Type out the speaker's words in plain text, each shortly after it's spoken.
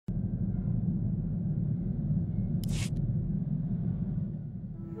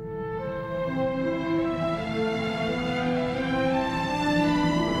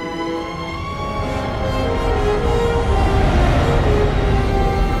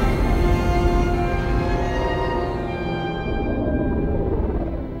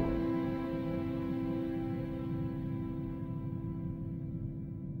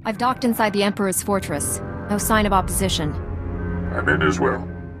I've docked inside the Emperor's fortress. No sign of opposition. I'm in as well.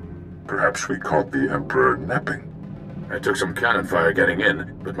 Perhaps we caught the Emperor napping. I took some cannon fire getting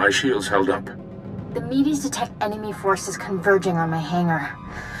in, but my shields held up. The meteors detect enemy forces converging on my hangar.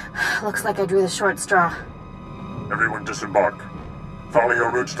 Looks like I drew the short straw. Everyone disembark. Follow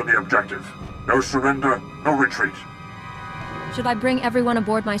your routes to the objective. No surrender, no retreat. Should I bring everyone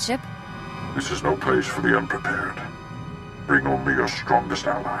aboard my ship? This is no place for the unprepared. Bring only your strongest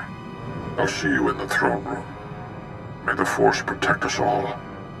ally. I'll see you in the throne room. May the Force protect us all.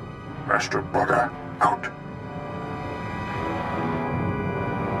 Master Bugger, out.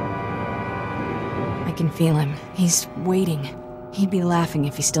 I can feel him. He's waiting. He'd be laughing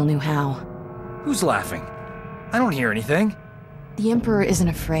if he still knew how. Who's laughing? I don't hear anything. The Emperor isn't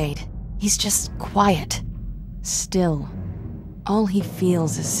afraid. He's just quiet. Still. All he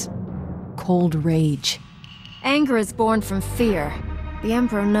feels is cold rage. Anger is born from fear. The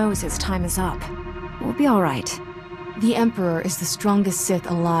Emperor knows his time is up. We'll be all right. The Emperor is the strongest Sith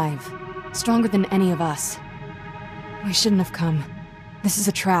alive. Stronger than any of us. We shouldn't have come. This is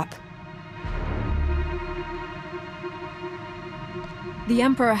a trap. The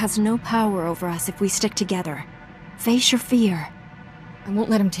Emperor has no power over us if we stick together. Face your fear. I won't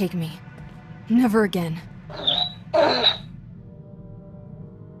let him take me. Never again.